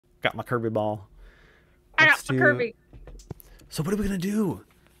Got my Kirby ball. I got my Kirby. So what are we gonna do?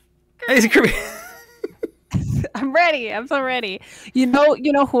 Hey, it's Kirby. I'm ready. I'm so ready. You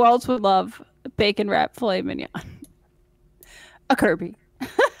know who else would love bacon wrapped filet mignon? A Kirby.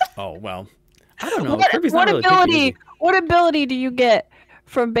 Oh well, I don't know. What, Kirby's what not really ability? picky, is What ability do you get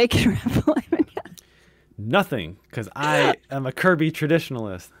from bacon wrapped filet mignon? he? Nothing, because I am a Kirby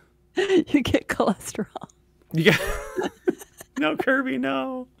traditionalist. You get cholesterol. You got... No, Kirby,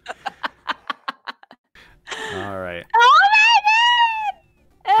 no. All right. Oh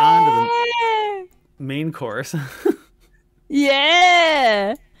my god! On to Hey! the main course.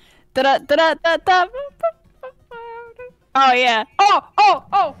 Yeah. Da-da-da-da-da-da. Oh yeah. Oh,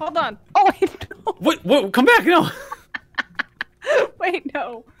 hold on. Oh wait, no. Wait, come back, no. Wait,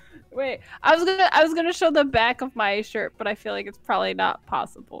 no. Wait. I was gonna show the back of my shirt, but I feel like it's probably not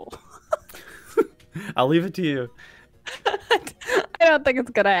possible. I'll leave it to you. I don't think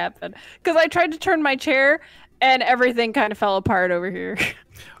it's gonna happen. Because I tried to turn my chair and everything kind of fell apart over here.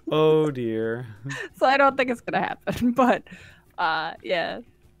 Oh dear. So I don't think it's gonna happen. But yeah.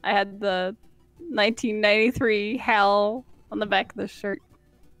 I had the 1993 Hal on the back of the shirt.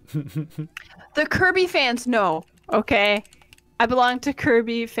 The Kirby fans know, okay? I belong to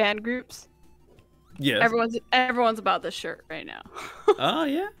Kirby fan groups. Yes. Everyone's about this shirt right now. Oh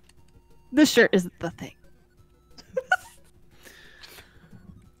yeah. This shirt is the thing.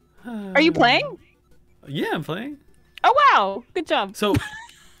 Are you playing? Yeah, I'm playing. Oh wow, good job. So,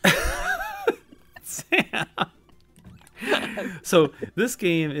 Sam. So this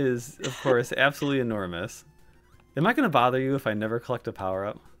game is, of course, absolutely enormous. Am I going to bother you if I never collect a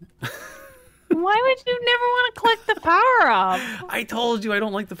power-up? Why would you never want to collect the power up? I told you I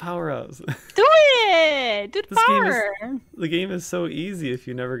don't like the power-ups. Do it! Do the power! The game is so easy if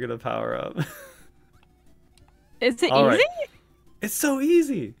you never get a power-up. Is it All easy? right. It's so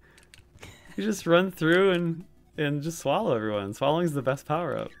easy. You just run through and just swallow everyone. Swallowing's the best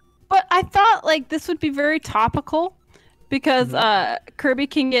power-up. But I thought like this would be very topical because Kirby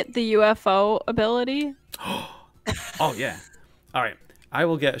can get the UFO ability. Oh yeah. All right. I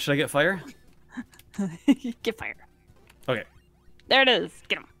will get. Should I get fire? Get fire. Okay. There it is.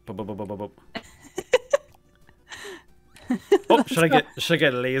 Get him. Boop, boop, boop, boop, boop, boop. Oh, should I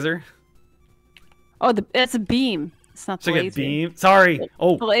get a laser? Oh, it's a beam. It's not the Should I laser. get beam? Sorry.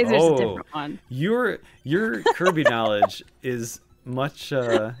 Oh, The laser's a different one. Your Kirby knowledge is much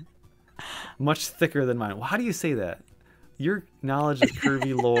much thicker than mine. Well, how do you say that? Your knowledge of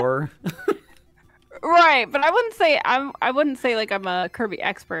Kirby lore. Right, but I wouldn't say like I'm a Kirby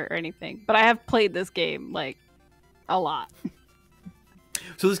expert or anything, but I have played this game like a lot.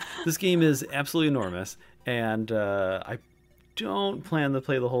 So this game is absolutely enormous, and I don't plan to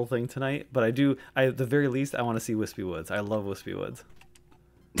play the whole thing tonight, but I do. At the very least, I want to see Wispy Woods. I love Wispy Woods.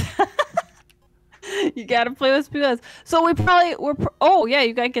 You gotta play Wispy Woods. So oh yeah,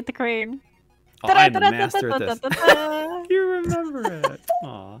 you gotta get the crane. Oh, I'm a master at this. You remember it.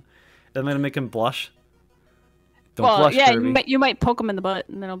 Aw. Am I gonna make him blush? Don't blush, yeah, Kirby. you might poke him in the butt,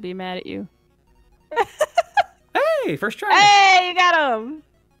 and then he'll be mad at you. Hey, first try. Hey, you got him.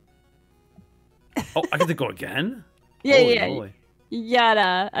 Oh, I get to go again? Yeah, Holy yeah. moly. You got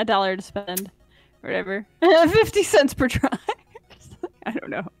 $1 to spend, or whatever. 50 cents per try. I don't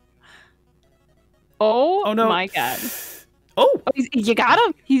know. Oh no! My God. Oh, you got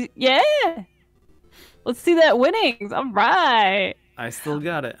him. Yeah. Let's see that winnings. All right. I still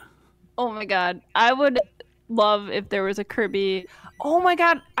got it. Oh my God. I would love if there was a Kirby. Oh my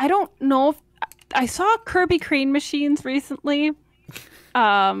God. I don't know if I saw Kirby crane machines recently.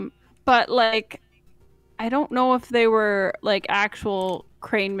 But like, I don't know if they were like actual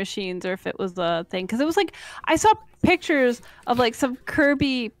crane machines or if it was a thing. Cause it was like, I saw pictures of like some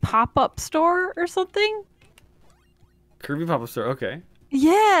Kirby pop-up store or something. Kirby pop-up store. Okay.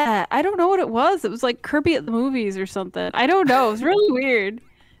 Yeah, I don't know what it was. It was like Kirby at the movies or something. I don't know. It was really weird.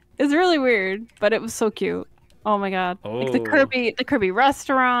 It was really weird, but it was so cute. Oh my God. Oh. Like the Kirby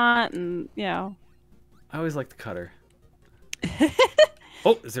restaurant and, you know. I always like the cutter.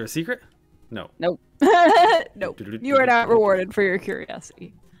 Oh, is there a secret? No. Nope. Nope. You are not rewarded for your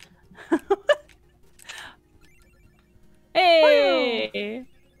curiosity. Hey!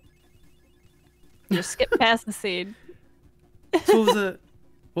 Just skip past the scene. So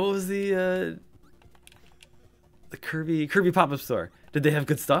what was the Kirby pop-up store? Did they have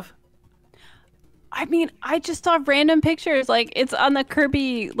good stuff? I mean, I just saw random pictures. Like, it's on the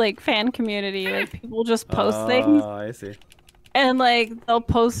Kirby, like, fan community. Like, people just post things. Oh, I see. And, like, they'll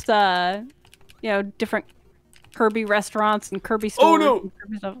post, you know, different Kirby restaurants and Kirby stores. Oh, no! And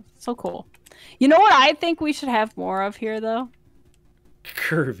Kirby stuff. So cool. You know what I think we should have more of here, though?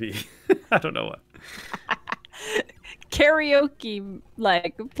 Kirby. I don't know what. Karaoke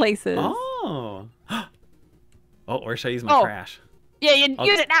like places. Oh. Oh, or should I use my trash? Yeah, you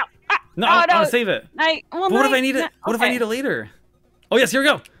use it now. No, I want to save it. But what if I need it? What if I need it later? Oh yes, here we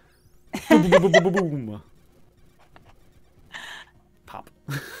go. Boom, boom, boom, boom, boom, boom. Pop.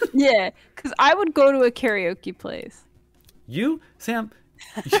 Yeah, because I would go to a karaoke place. You, Sam,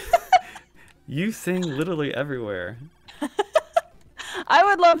 you sing literally everywhere. I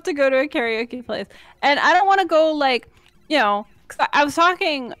would love to go to a karaoke place. And I don't want to go like, you know, 'cause I was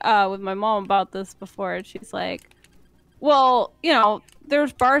talking with my mom about this before, and she's like, well, you know,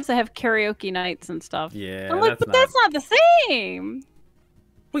 there's bars that have karaoke nights and stuff. Yeah, I'm like, but that's not the same.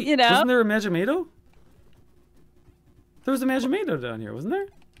 Wait, you know? Wasn't there a Magimado? There was a Magimado down here, wasn't there?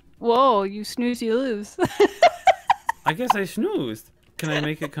 Whoa, you snooze, you lose. I guess I snoozed. Can I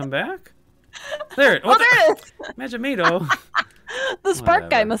make it come back? There it. Oh, there it is. Magimado. The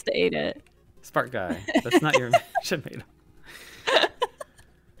spark guy must have ate it. Spark guy. That's not your Magimado.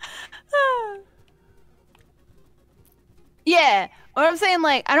 Yeah, what I'm saying,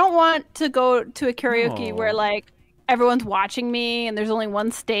 like, I don't want to go to a karaoke where like everyone's watching me and there's only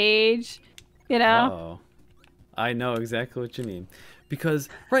one stage, you know? Oh, I know exactly what you mean, because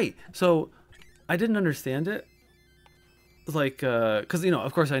right. So I didn't understand it, like, because you know,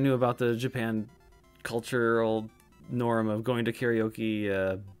 of course, I knew about the Japan cultural norm of going to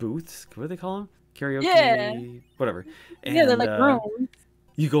karaoke booths. What do they call them? Karaoke, whatever. And, yeah, they're like rooms.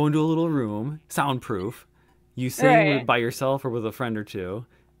 You go into a little room, soundproof. You sing by yourself or with a friend or two,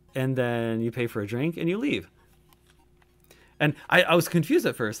 and then you pay for a drink and you leave. And I was confused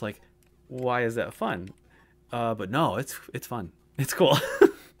at first, like, why is that fun? But no, it's fun. It's cool.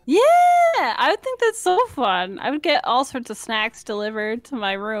 Yeah, I would think that's so fun. I would get all sorts of snacks delivered to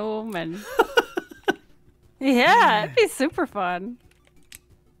my room, and yeah, it'd be super fun.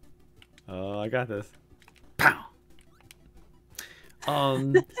 Oh, I got this. Pow.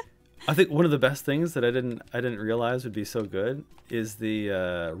 I think one of the best things that I didn't realize would be so good is the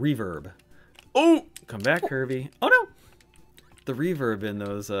reverb. Oh, come back, Kirby. Oh no, the reverb in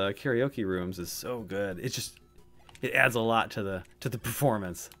those karaoke rooms is so good. It adds a lot to the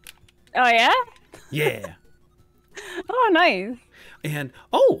performance. Oh yeah. Yeah. Oh, nice. And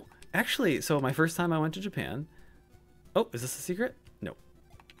actually, so my first time I went to Japan. Oh, is this a secret? No.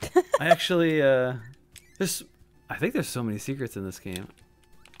 I actually I think there's so many secrets in this game.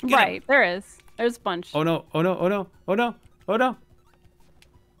 Right, there is. There's a bunch. Oh no, oh no, oh no, oh no, oh no.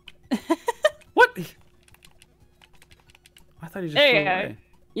 What? I thought he just flew away.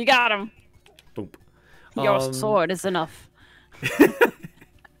 You got him. Boom. Your sword is enough.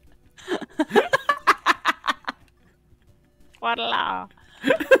 Voila.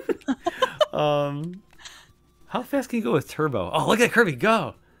 How fast can you go with turbo? Oh, look at Kirby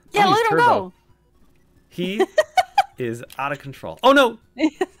go. Yeah, let him go. He is out of control. Oh no.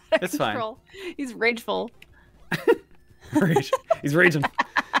 It's fine. He's rageful. He's raging.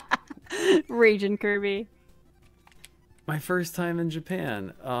 Raging Kirby. My first time in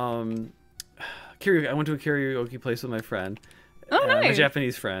Japan. I went to a karaoke place with my friend. Oh, nice. My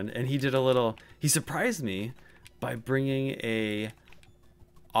Japanese friend, and he surprised me by bringing a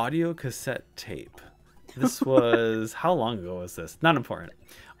audio cassette tape. This was how long ago was this? Not important.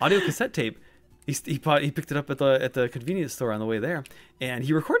 Audio cassette tape. He picked it up at the convenience store on the way there, and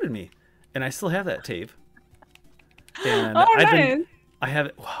he recorded me, and I still have that tape. And nice. I have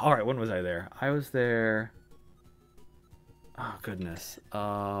it. All right, when was I there? I was there. Oh goodness,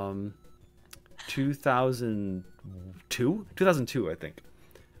 2002, I think.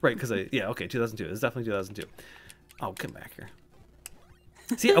 Right, because 2002. It's definitely 2002. Oh, come back here.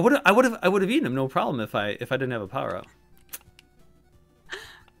 See, I would have eaten him, no problem, if I didn't have a power up.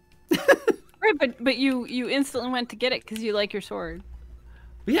 Right, but you instantly went to get it because you like your sword.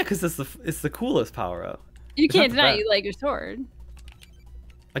 But yeah, because it's the coolest power up. You can't deny you like your sword.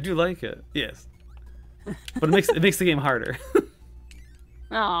 I do like it, yes, but it makes the game harder.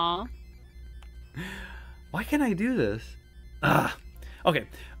 Aw. Why can't I do this? Ah. Okay.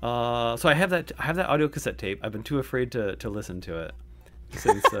 So I have that audio cassette tape. I've been too afraid to listen to it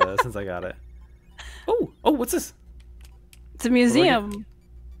since I got it. Oh, what's this? It's a museum.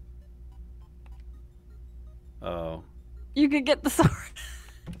 Oh. You could get the sword.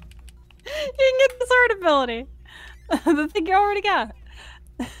 You can get the sword ability. The thing you already got.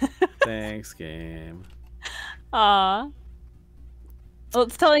 Thanks, game. Aw. Well,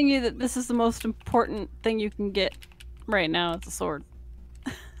 it's telling you that this is the most important thing you can get right now. It's a sword.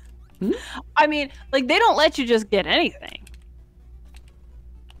 I mean, like, they don't let you just get anything.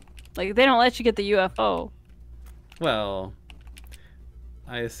 Like, they don't let you get the UFO. Well,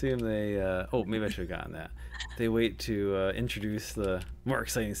 I assume they. Oh, maybe I should have gotten that. They wait to introduce the more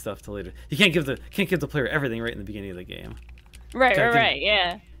exciting stuff to later. You can't give the player everything right in the beginning of the game. Right.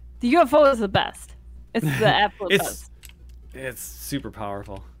 Yeah. The UFO is the best. It's the absolute best. It's super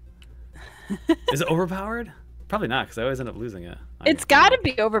powerful. Is it overpowered? Probably not, because I always end up losing it. It's got to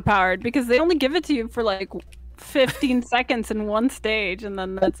be overpowered because they only give it to you for like 15 seconds in one stage, and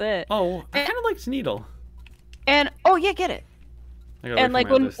then that's it. Oh, I kind of liked Needle. And oh yeah, get it. And like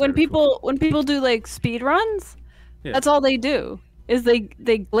when people do like speed runs, that's all they do is they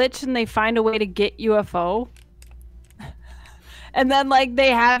glitch and they find a way to get UFO. And then like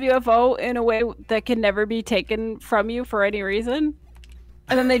they have UFO in a way that can never be taken from you for any reason.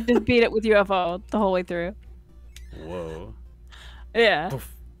 And then they just beat it with UFO the whole way through. Whoa. Yeah.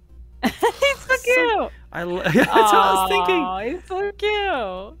 He's so cute. That's what I was thinking. Oh, he's so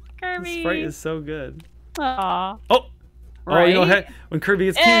cute. Kirby. The sprite is so good. Aw. Oh. Right? Oh, you know, when Kirby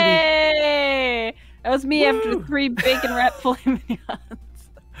gets candy. Hey! That was me after 3 bacon wrapped filet mignons.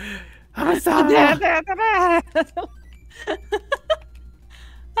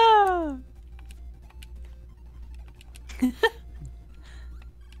 Oh.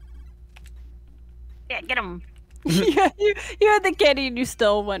 Yeah, get him. Yeah, you had the candy and you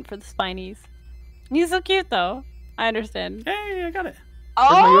still went for the spinies. He's so cute though. I understand. Hey, I got it.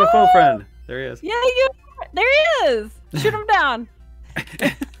 Oh, Where's my UFO friend? There he is. Yeah, there he is. Shoot him down.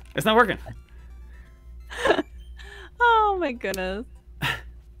 It's not working. Oh my goodness.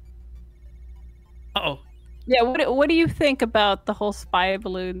 Uh-oh. Yeah, what do you think about the whole spy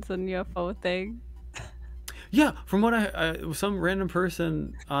balloons and UFO thing? Yeah, from what some random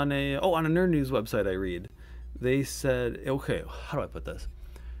person on a Nerd News website I read, they said, okay, how do I put this?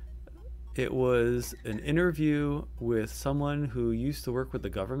 It was an interview with someone who used to work with the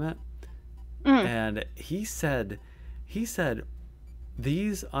government, and he said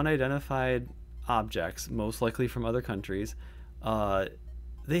these unidentified objects, most likely from other countries,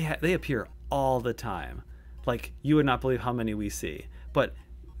 they appear all the time. Like, you would not believe how many we see, but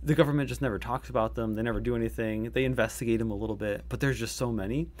the government just never talks about them. They never do anything. They investigate them a little bit, but there's just so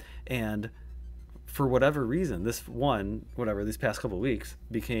many. And for whatever reason, these past couple of weeks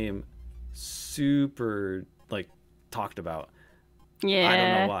became super like talked about. Yeah. I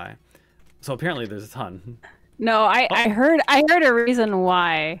don't know why. So apparently there's a ton. No, I heard a reason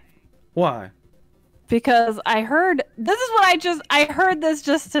why. Why? Because I heard I heard this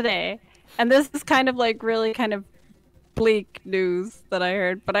just today. And this is kind of like really kind of bleak news that I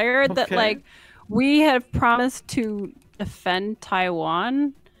heard. But I heard that like we have promised to defend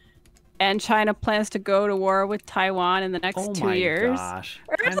Taiwan, and China plans to go to war with Taiwan in the next 2 years. Oh my gosh.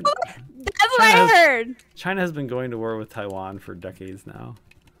 That's what I heard. China has been going to war with Taiwan for decades now.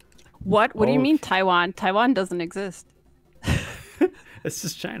 What? What do you mean Taiwan? Taiwan doesn't exist. It's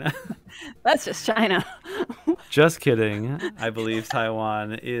just China. That's just China. Just kidding. I believe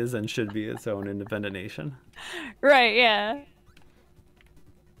Taiwan is and should be its own independent nation. Right, yeah.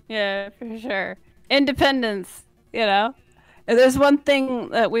 Yeah, for sure. Independence, you know? If there's one thing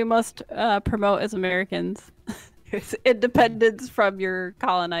that we must promote as Americans, it's independence from your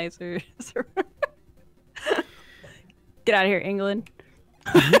colonizers. Get out of here, England.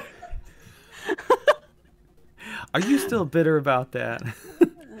 Are you still bitter about that?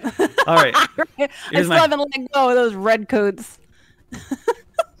 All right. I still haven't let go of those redcoats.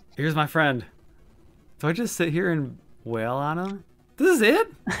 Here's my friend. Do I just sit here and wail on him? This is it?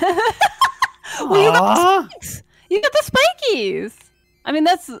 Well, you got the spikes. You got the spikies. I mean,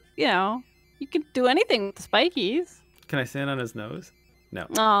 that's, you know, you can do anything with the spikies. Can I stand on his nose? No.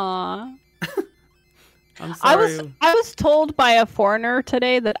 Aww. I'm sorry. I was told by a foreigner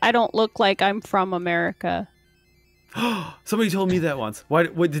today that I don't look like I'm from America. Somebody told me that once. Why?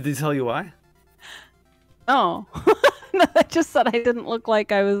 What did they tell you? Why? Oh, no, I just said I didn't look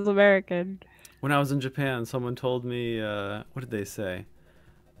like I was American. When I was in Japan, someone told me, what did they say?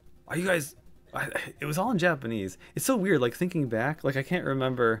 Are you guys? It was all in Japanese. It's so weird. Like thinking back, like I can't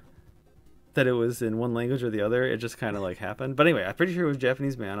remember that it was in one language or the other. It just kind of like happened. But anyway, I'm pretty sure it was a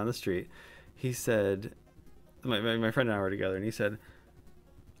Japanese man on the street. He said, my friend and I were together, and he said,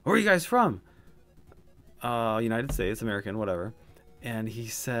 "Where are you guys from?" United States, American, whatever. And he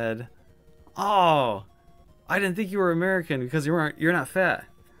said, "Oh, I didn't think you were American because you're not fat."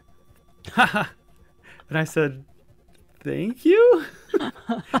 And I said, "Thank you."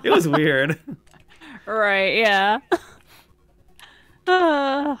 It was weird. Right, yeah.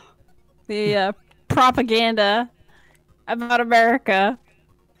 The propaganda about America.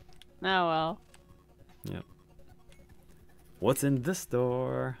 Oh well. Yep. What's in this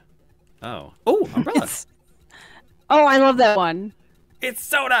store? Oh, umbrella. Oh, I love that one. It's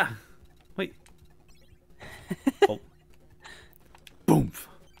soda. Wait. Oh. Boom.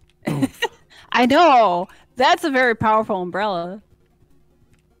 Boom. I know. That's a very powerful umbrella.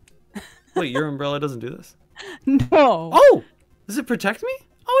 Wait, your umbrella doesn't do this? No. Oh! Does it protect me?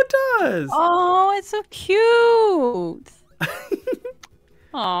 Oh, it does! Oh, it's so cute.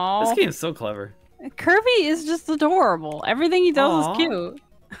 Oh. This game's so clever. Kirby is just adorable. Everything he does Aw. is cute.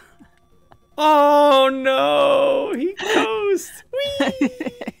 Oh, no! He ghosts! Whee!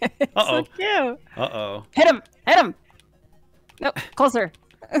 Uh-oh. So cute. Uh-oh. Hit him! Hit him! No, closer.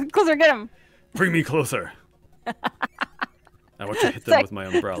 Closer, get him. Bring me closer. I want to hit them with my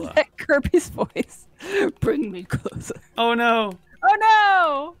umbrella. That Kirby's voice. Bring me closer. Oh, no. Oh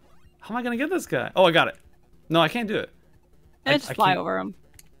no! How am I going to get this guy? Oh, I got it. No, I can't do it. I just fly can't- over him.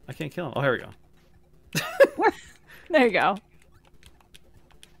 I can't kill him. Oh, here we go. There you go.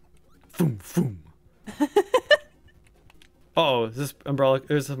 Boom, boom. Uh-oh, is this umbrella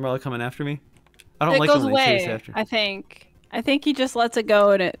coming after me? I don't It like goes when they chase away, after. I think. I think he just lets it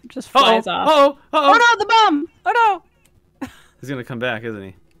go and it just flies off. Uh-oh, uh-oh. Oh no, the bomb! Oh He's going to come back, isn't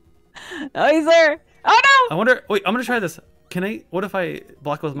he? no! Oh, he's there! Oh I wonder, wait, I'm going to try this. What if I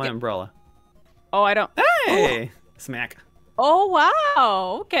block with my umbrella? no! Oh, I don't. Hey! Smack. Oh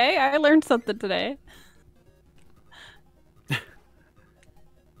wow! Okay, I learned something today.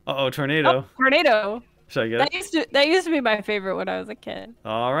 Uh-oh, tornado. Oh, tornado! Should I get it? That used to be my favorite when I was a kid.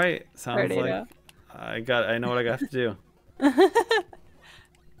 All right. Sounds Tornado. like I know what I got to do.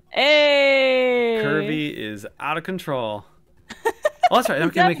 Hey! Kirby is out of control. Oh, that's right. I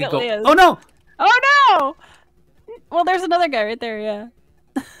can make it go. Definitely is. Oh no! Oh no! Well, there's another guy right there. Yeah.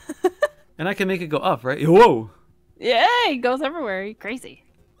 And I can make it go up, right? Whoa! Yeah, he goes everywhere. He's crazy.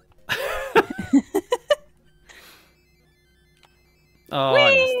 Oh,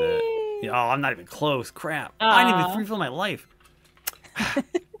 I missed it. Yeah, oh, I'm not even close. Crap. I didn't even refill my life.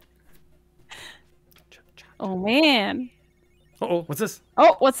 Oh man. Uh-oh, what's this?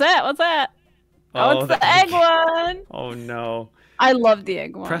 Oh, what's that? What's that? Oh, it's the that- egg one. Oh no. I love the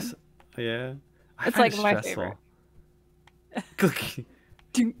egg one. Press. Yeah. I It's find like it my stressful. favorite. Cookie.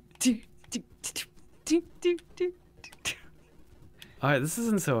 Do, do, do, do, do, do, do, do. All right, this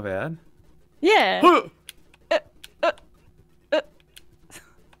isn't so bad. Yeah. Huh.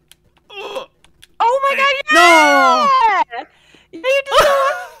 Oh my god, yeah! Yeah, you did so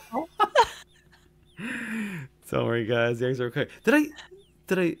well. Don't worry, guys. The eggs are okay.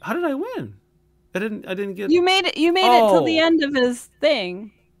 How did I win? I didn't get. You made it till the end of his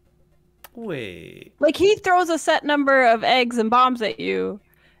thing. Wait. Like he throws a set number of eggs and bombs at you,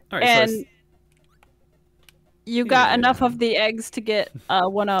 All right. and you got Yeah. enough of the eggs to get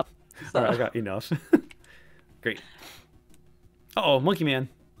one up. So. All right, I got enough. Great. Uh-oh, Monkey Man.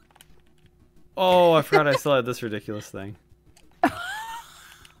 Oh, I forgot I still had this ridiculous thing. I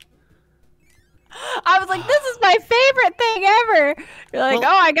was like, this is my favorite thing ever. You're like, Well-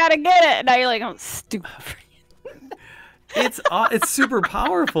 oh, I gotta get it. And now you're like, I'm stupid. It's super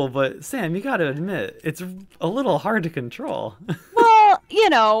powerful, but Sam, you got to admit, it's a little hard to control. Well, you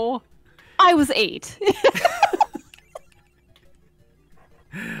know, I was 8.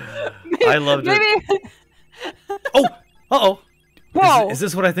 I loved it. Maybe. Oh, uh-oh. Whoa. Is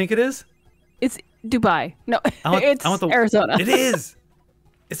this what I think it is? It's Dubai. No, I want the Arizona. It is.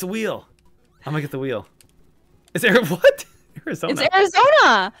 It's a wheel. I'm gonna get the wheel. It's what? Arizona. It's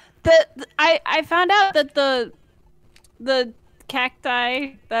Arizona. I found out that the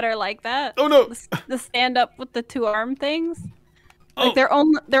cacti that are like that. Oh no. The stand up with the 2 arm things. Oh. Like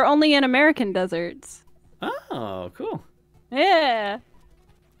they're only in American deserts. Oh, cool. Yeah.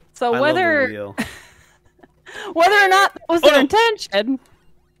 So I love whether the wheel. whether or not that was Oh, their no. intention,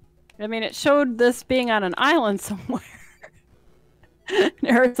 I mean, it showed this being on an island somewhere.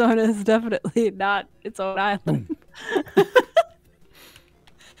 Arizona is definitely not its own island.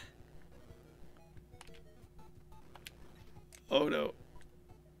 Oh no.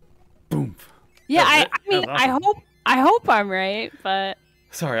 Boom. Yeah, That I was mean, awesome. I hope I'm right, but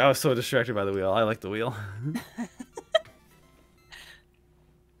Sorry, I was so distracted by the wheel. I like the wheel.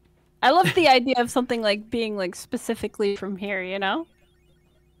 I love the idea of something like being like specifically from here, you know?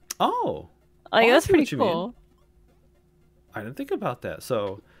 Oh. Like I that's see what pretty you mean. cool. I didn't think about that.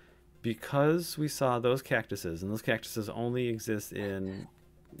 So, because we saw those cactuses, and those cactuses only exist in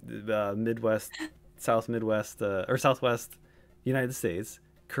the Midwest, South Midwest, or Southwest United States,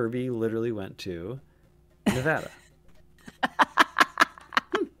 Kirby literally went to Nevada.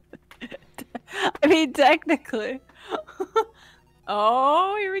 I mean, technically.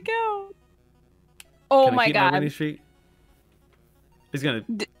 Oh, here we go. Oh Can I my keep god. winning streak? He's gonna.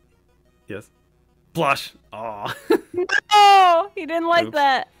 Yes. Blush. Aw. No, he didn't like Oops.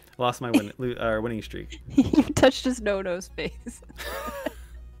 that. Lost my winning streak. He touched his no-no space.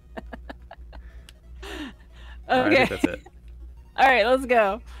 All right, I Okay. think that's it. All right, let's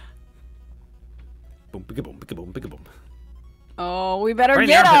go. Boom, bigga boom, bigga boom, bigga boom. Oh, we better Right in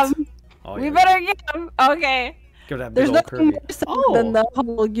the get armpits. him. Oh, We yeah. better get him. Okay. Give that big There's old nothing Kirby. more sad than the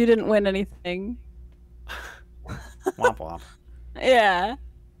whole you didn't win anything. Womp womp. Yeah.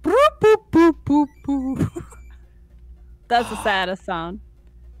 Boop, boop, boop, boop, boop. That's the saddest sound.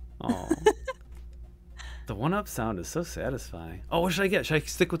 Oh. The 1-up sound is so satisfying. Oh, what should I get? Should I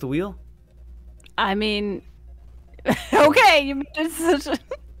stick with the wheel? I mean, okay, you made it such a...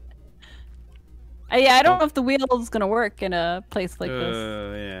 Yeah, I don't know if the wheel is gonna work in a place like this.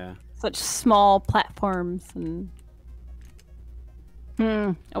 Yeah. Such small platforms and...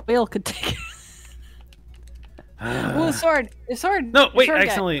 a wheel could take it. Ooh, sword! A sword! No, wait, sword I guy.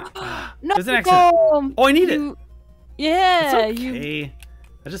 accidentally... No, There's an accident. Oh, I need it. Yeah, It's you... okay.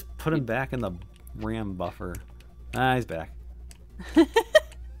 I just put him back in the RAM buffer. Ah, he's back.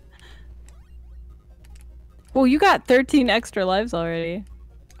 Well, you got 13 extra lives already.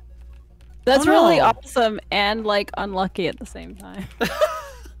 That's Oh, no. really awesome and, like, unlucky at the same time.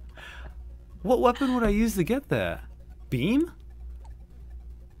 What weapon would I use to get that? Beam?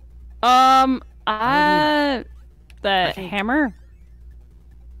 The think- hammer?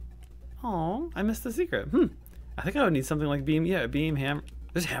 Oh, I missed the secret. I think I would need something like beam. Yeah, beam, hammer.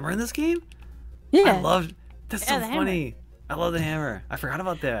 There's hammer in this game? Yeah. I love... That's Yeah, so the hammer. funny. I love the hammer. I forgot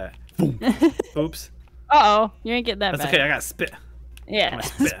about that. Boom. Oops. Uh-oh, you ain't getting that That's back. okay. I got spit. Yeah. I'm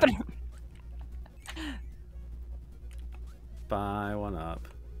gonna spit. Buy 1-up.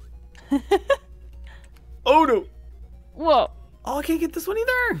 Oh, no. Whoa. Oh, I can't get this one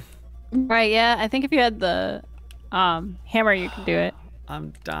either. Right, yeah. I think if you had the hammer, you could do it.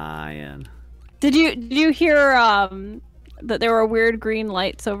 I'm dying. Did you hear that there were weird green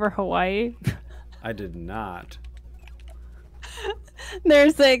lights over Hawaii? I did not. They're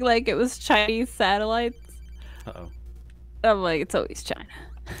saying like it was Chinese satellites. Uh-oh. I'm like, it's always China.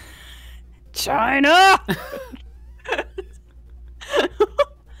 China!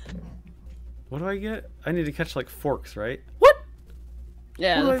 What do I get? I need to catch like forks, right? What?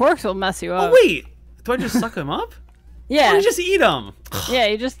 Yeah, What do the I- forks will mess you up. Oh, wait. Do I just suck them up? Yeah. Or I just eat them? Yeah,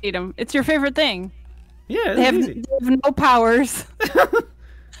 you just eat them. It's your favorite thing. Yeah, They that's have, easy. they have no powers.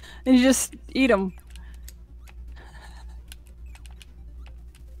 And you just eat them.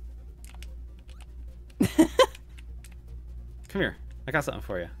 Come here. I got something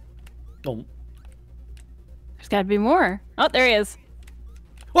for you. Oh. There's gotta be more. Oh, there he is.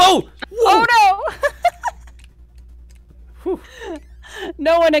 Whoa! Whoa! Oh Whew. no!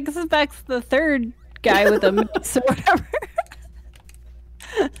 No one expects the third guy with a mace or whatever.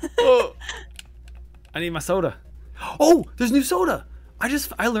 Oh. I need my soda. Oh, there's new soda.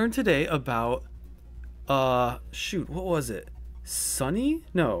 I learned today about shoot, what was it? Sunny?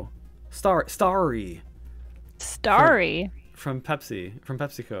 No. Starry Starry. from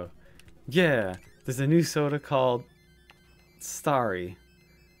PepsiCo. Yeah, there's a new soda called Starry.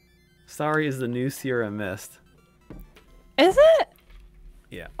 Starry is the new Sierra Mist. Is it?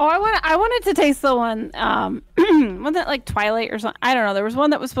 Yeah. Oh, I wanted to taste the one. Wasn't it like Twilight or something? I don't know. There was one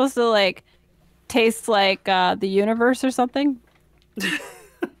that was supposed to like taste like the universe or something.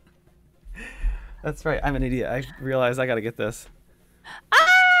 That's right. I'm an idiot. I realized I gotta get this. Ah,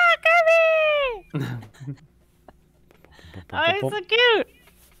 Kirby! Oh, he's so cute.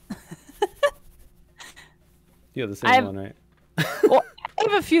 You have the same one, right? Well, I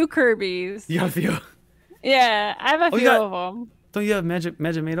have a few Kirby's. You have a few. Yeah, I have a Oh, few you got- of them. Don't you have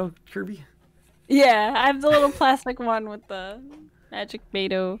Magimado Kirby? Yeah, I have the little plastic one with the magic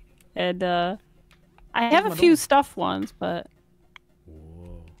Mado, and I have a few stuffed ones, but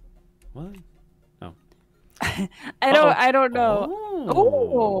Whoa. What? Oh. I don't know.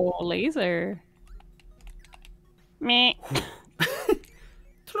 Oh. Oh, laser. Meh.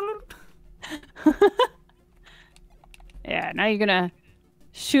 Yeah, now you're gonna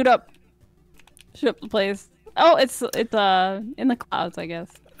shoot up the place. Oh, it's in the clouds, I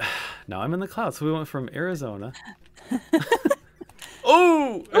guess. Now I'm in the clouds. So we went from Arizona.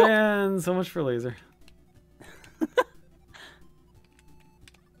 Oh, and so much for laser.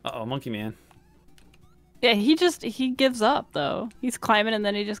 Uh-oh, Monkey Man. Yeah, he gives up though. He's climbing and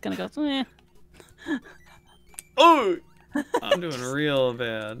then he just gonna go. Eh. Oh, I'm doing real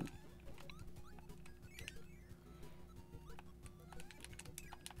bad.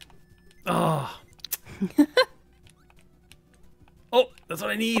 Oh. Oh, that's what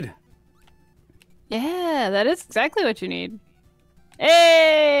I need. Yeah, that is exactly what you need.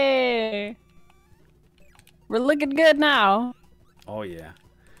 Hey! We're looking good now. Oh yeah.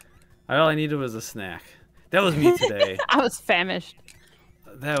 All I needed was a snack. That was me today. I was famished.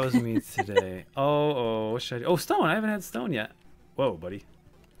 That was me today. Oh, what should I do? Oh, stone. I haven't had stone yet. Whoa, buddy.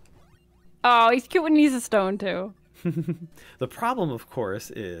 Oh, he's cute when he's a stone too. The problem, of course,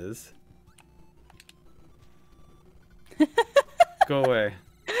 is... Go away.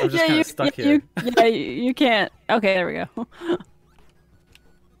 I'm just kind of stuck here. You can't. Okay, there we go.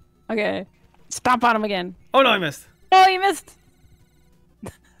 Okay. Stomp on him again. Oh, no, I missed. Oh, you missed.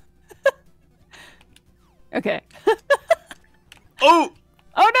 Okay. Oh!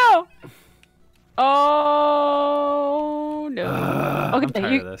 Oh, no! Oh, no. Okay, I'm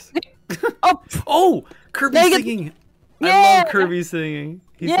tired of this. Oh! Oh! Kirby singing! I love Kirby singing.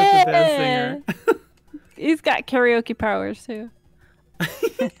 He's such a bad singer. He's got karaoke powers, too.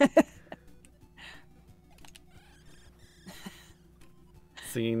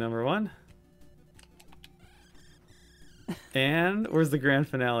 Singing number 1. And where's the grand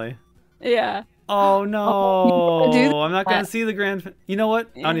finale? Yeah. Oh no! Dude, I'm not gonna see the grand. You know what?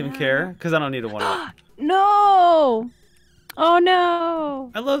 I don't even care because I don't need a 1-up. No! Oh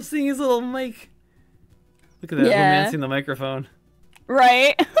no! I love seeing his little mic. Look at that, romancing the microphone.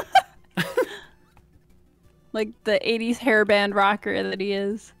 Right? Like the 80s hairband rocker that he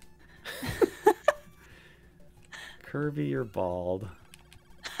is. Kirby, you're bald.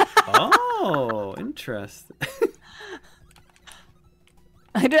 Oh, interesting.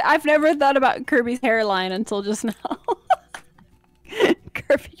 I've never thought about Kirby's hairline until just now.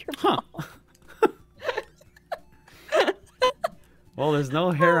 Kirby, you're bald. Well, there's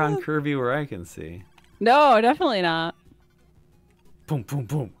no hair on Kirby where I can see. No, definitely not. Boom, boom,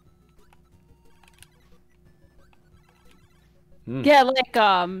 boom. Yeah, like,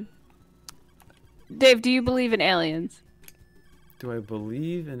 Dave, do you believe in aliens? Do I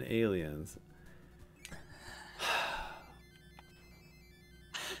believe in aliens?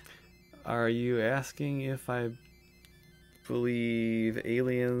 Are you asking if I believe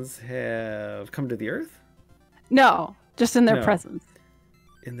aliens have come to the Earth? No, just in their presence.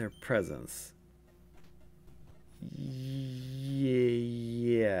 In their presence. Yes.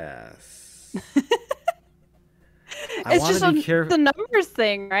 It's just the numbers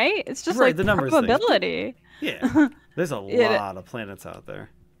thing, right? It's just like the numbers probability. Thing. Yeah. There's a lot of planets out there.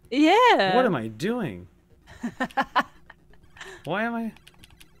 Yeah. What am I doing? Why am I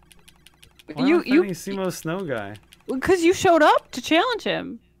fighting Sumo Snow Guy? Because you showed up to challenge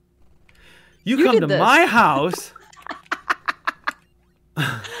him. You come to my house. Look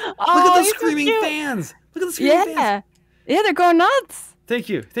at the screaming fans. Look at the screaming fans. Yeah, they're going nuts. Thank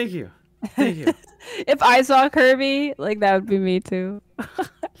you. Thank you. Thank you. If I saw Kirby, like, that would be me too. I'd be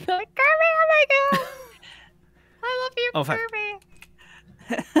like, Kirby, oh my god. I love you, Kirby.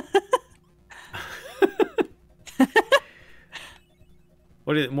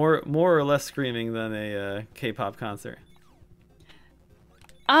 What is it, more or less screaming than a K-pop concert?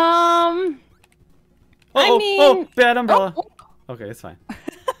 I mean, bad umbrella. Okay, it's fine.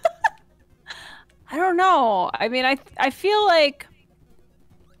 I don't know. I mean, I feel like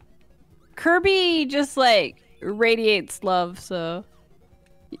Kirby just like radiates love, so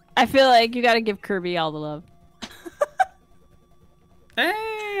I feel like you got to give Kirby all the love.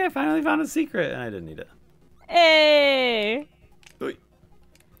 Hey, I finally found a secret, and I didn't need it. Hey.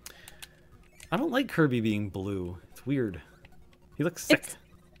 I don't like Kirby being blue. It's weird. He looks sick.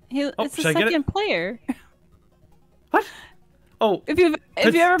 It's the second player. What? Oh, if you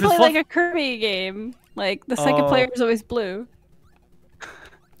ever play like a Kirby game, like the second player is always blue.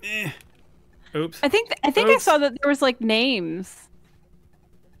 Oops. I think I saw that there was like names.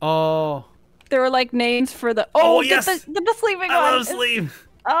 Oh. There were like names for the yes. Get the sleeping one. I love sleeve.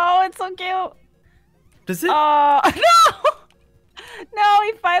 Oh, it's so cute. Does it? Oh no,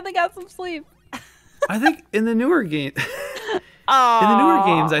 he finally got some sleep. I think in the newer game. Oh. In the newer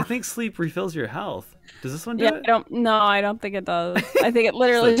games, I think sleep refills your health. Does this one do it? I don't think it does. I think it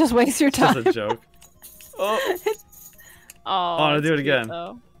literally just wastes your time. It's just a joke. Oh. I want to do it again.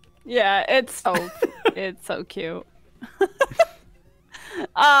 Though. Yeah, it's so cute.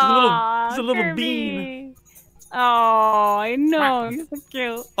 Oh, he's a little bean. Oh, I know. He's so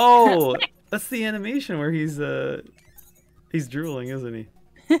cute. Oh, that's the animation where he's drooling, isn't he?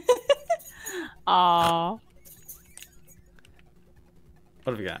 Aw.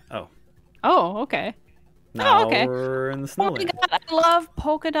 What have we got? Oh, okay. Now we're in the snowland. Oh my god, I love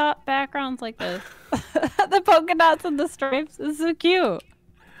polka dot backgrounds like this. The polka dots and the stripes is so cute.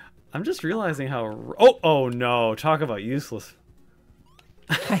 I'm just realizing how... Oh no, talk about useless.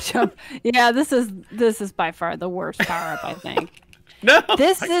 I jump. Yeah, this is by far the worst power up, I think. No.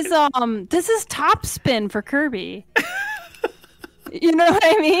 This is top spin for Kirby. You know what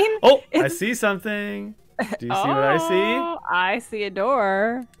I mean? Oh, I see something. Do you see what I see? I see a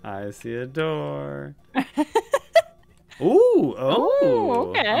door. I see a door. Ooh, oh.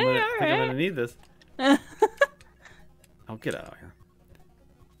 Okay, I think I'm alright. gonna need this. Oh, get out of here.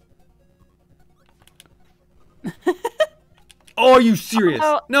 Oh, are you serious?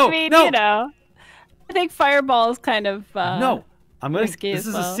 Oh, No, I mean, no. you know, I think Fireball is kind of No, I'm gonna. risky This as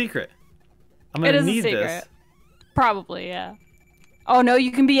is a well. secret. I'm It gonna is a need secret. this. Probably, yeah. Oh no,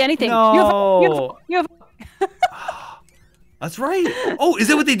 you can be anything. No. You have That's right. Oh, is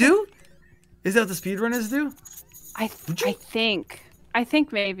that what they do? Is that what the speedrunners do? I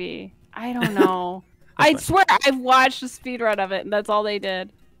think maybe. I don't know. I swear I've watched a speedrun of it and that's all they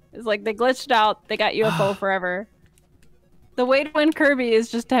did. It's like they glitched out, they got UFO forever. The way to win Kirby is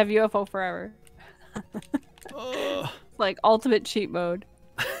just to have UFO forever. It's like ultimate cheat mode.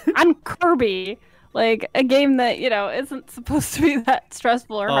 I'm Kirby. Like a game that, you know, isn't supposed to be that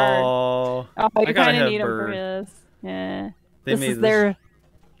stressful or hard. Oh, Oh, I you gotta kind of have need them Bird. for this. Yeah. They This made is their...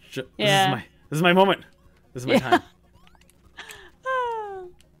 Yeah. This is my moment. This is my time.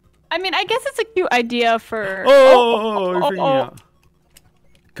 I mean, I guess it's a cute idea for... Oh, you're freaking me out.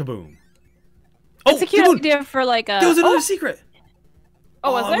 Kaboom. Oh, It's a cute Kaboom. idea for like a... There was another secret.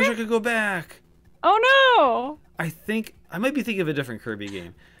 Oh, was I wish there? I could go back. Oh, no. I think I might be thinking of a different Kirby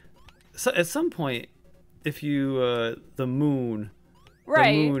game. So at some point, if you the moon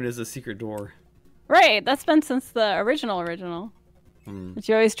is a secret door. Right. That's been since the original. Hmm. But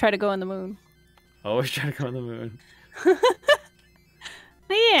you always try to go in the moon. Always try to go on the moon.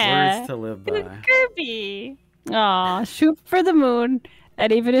 Yeah. Words to live It's by. Kirby. Aw, shoot for the moon.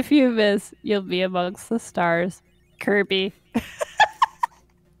 And even if you miss, you'll be amongst the stars. Kirby.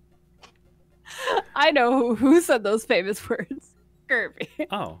 I know who said those famous words. Kirby.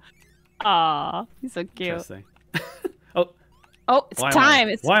 Oh, Aw, he's so cute. interesting. Oh, Oh, it's Why am time.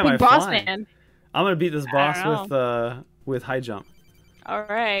 I- It's why am Big I Boss flying? Man. I'm gonna beat this I boss don't with high jump. All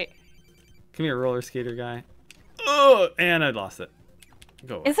right. Come here, roller skater guy. Oh, and I lost it.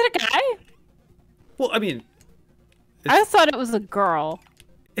 Go away. Is it a guy? Well, I mean, I just thought it was a girl.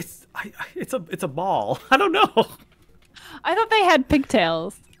 it's a ball. I don't know. I thought they had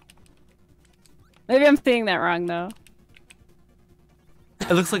pigtails. Maybe I'm seeing that wrong though.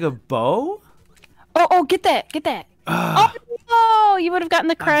 It looks like a bow. Oh, get that. Get that. Ah, Oh, no! You would have gotten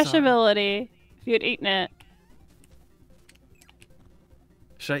the crash sorry. ability if you had eaten it.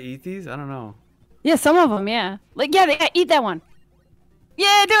 should I eat these? I don't know. Yeah, some of them, yeah. Like, yeah, eat that one.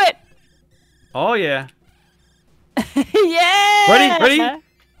 Yeah, do it! Oh yeah. Yeah! Ready?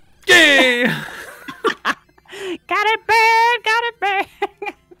 Yay! Got it, bird! Got it,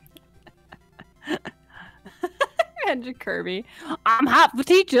 bird! And Kirby. I'm hot for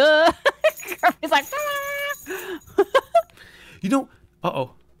teacher! Kirby's like... You know.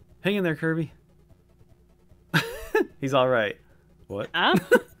 Uh-oh. Hang in there, Kirby. He's all right. What? Huh?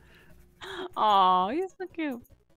 Aw, he's so cute.